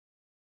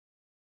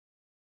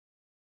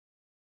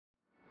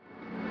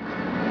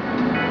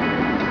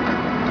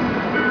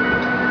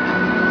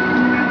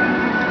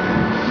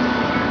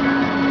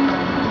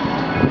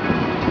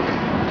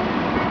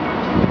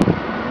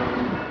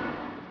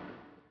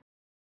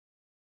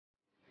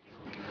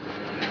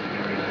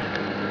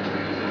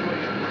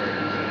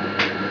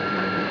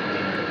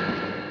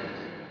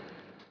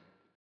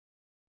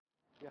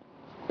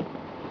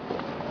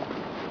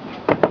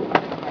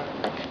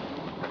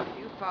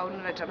phone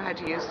and I don't know how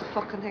to use the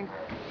fucking thing.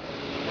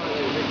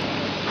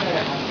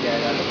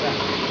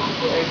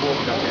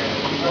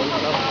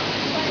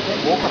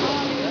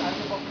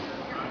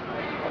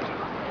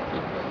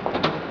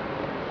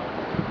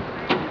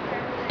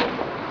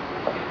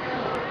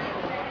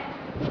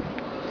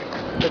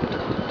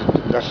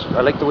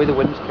 I like the way the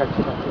wind's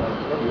catching up.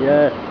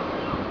 Yeah.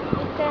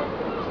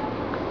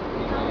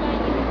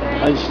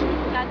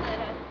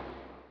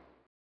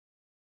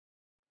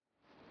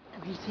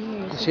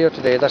 He's here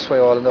today, that's why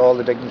all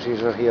the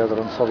dignitaries are here. They're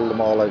unfurling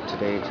them all out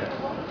today.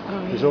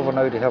 He's over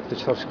now to help the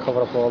church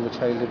cover up all the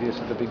child abuse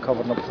that they've been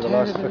covering up for the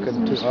last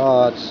freaking 2.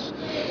 Oh, it's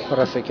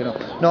horrific, you know.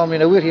 Normally,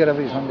 now we're here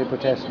every Sunday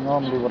protesting.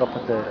 Normally we're up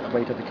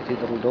right at the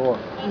cathedral door.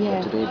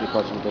 But today,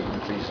 because of the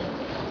dignitaries,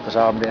 there's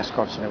armed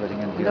escorts and everything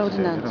in here. Load of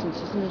nonsense,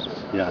 isn't it?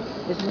 Yeah.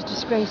 Isn't it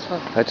disgraceful?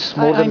 It's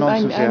more than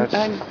nonsense,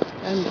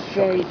 I'm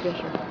very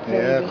bitter.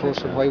 Of course,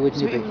 and why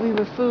wouldn't you be? We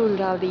were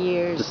fooled all the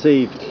years.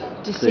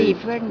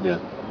 Deceived, weren't we? Yeah.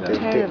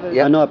 Terrible.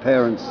 And our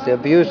parents. They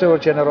abused our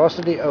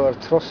generosity, our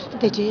trust.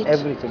 They did.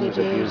 Everything was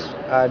abused.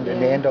 And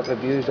they end up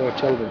abused our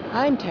children.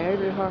 I'm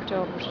terribly hurt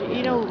over it.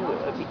 You know,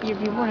 you'd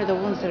be one of the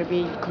ones that'd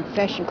be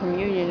confession,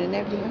 communion and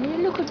everything. I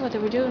mean, look at what they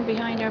were doing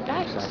behind our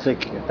backs.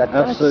 Sick.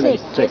 Absolutely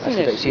sick. Isn't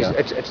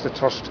it? It's the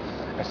trust.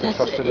 It's the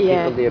trust of the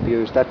people they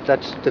abuse.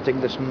 That's the thing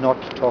that's not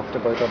talked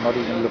about or not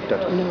even looked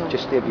at. No.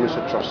 Just the abuse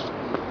of trust.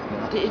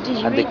 Did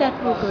you read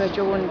that book about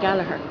Joan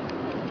Gallagher?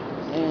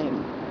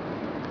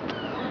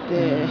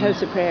 The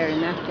House of Prayer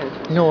in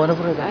Magdalenes? No, I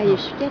never read that. You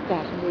should get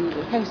that and read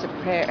it. House of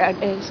Prayer.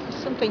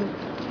 Something...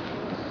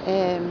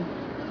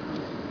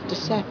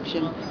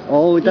 Deception.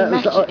 Oh, that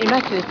was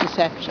Immaculate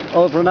Deception.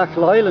 over on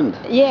Achill Island.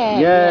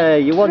 Yeah.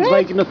 You once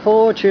making a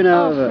fortune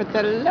out of it.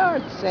 For the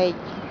Lord's sake.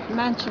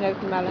 Mansion out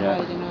in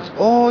Malahide, you know.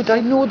 Oh, I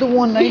know the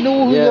one. I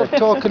know who you're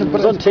talking about. It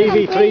was on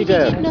TV3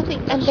 there.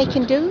 Nothing, and they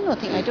can do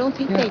nothing. I don't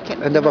think they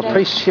can. And they have a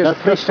priest. She has a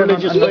priest in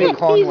religious the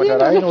corner with her.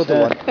 I know the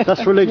one.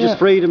 That's religious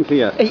freedom for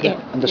you.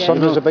 And the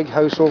son has a big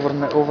house over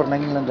in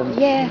England and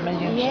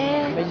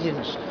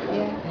millions.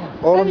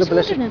 All in the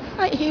blessing.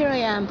 Here I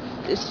am,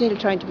 still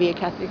trying to be a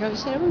Catholic. I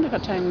said, I wonder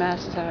what time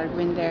masses are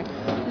in there.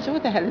 I said,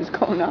 what the hell is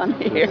going on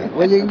here?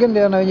 Well, you can get in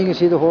there now and you can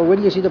see the whole.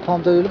 When you see the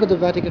pomp, look at the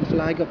Vatican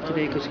flag up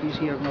today because he's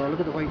here now. Look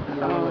at the white.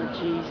 Oh,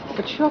 Jesus.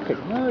 It's shocking.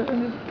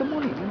 And the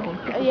money, you know.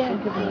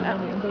 And the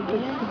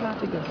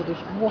Vatican for this.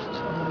 What?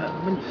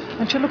 I mean,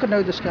 and you look at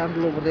now the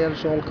scandal over there.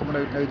 It's all coming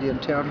out now. The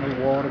internal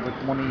war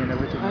about money and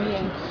everything. Oh,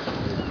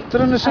 yeah.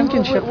 They're on a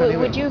sinking ship anyway.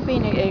 Would you have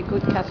been a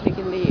good Catholic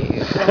in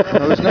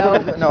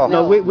the...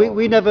 No,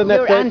 we never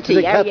met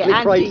the Catholic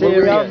criteria.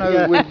 We are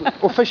now,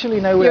 officially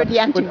now. You're the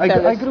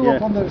anti-fellas. I grew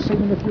up on the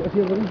same, if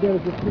you read there,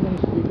 it's 3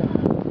 minutes to be done.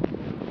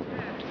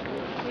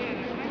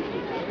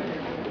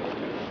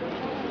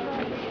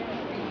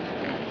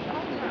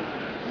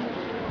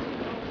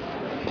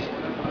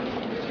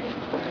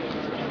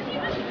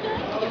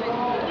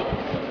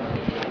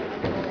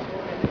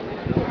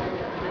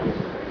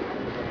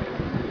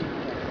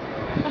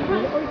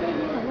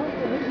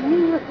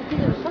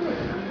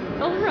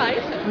 All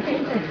right.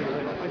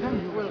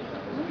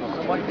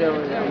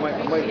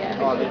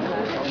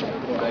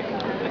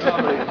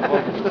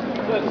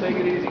 Take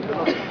it easy.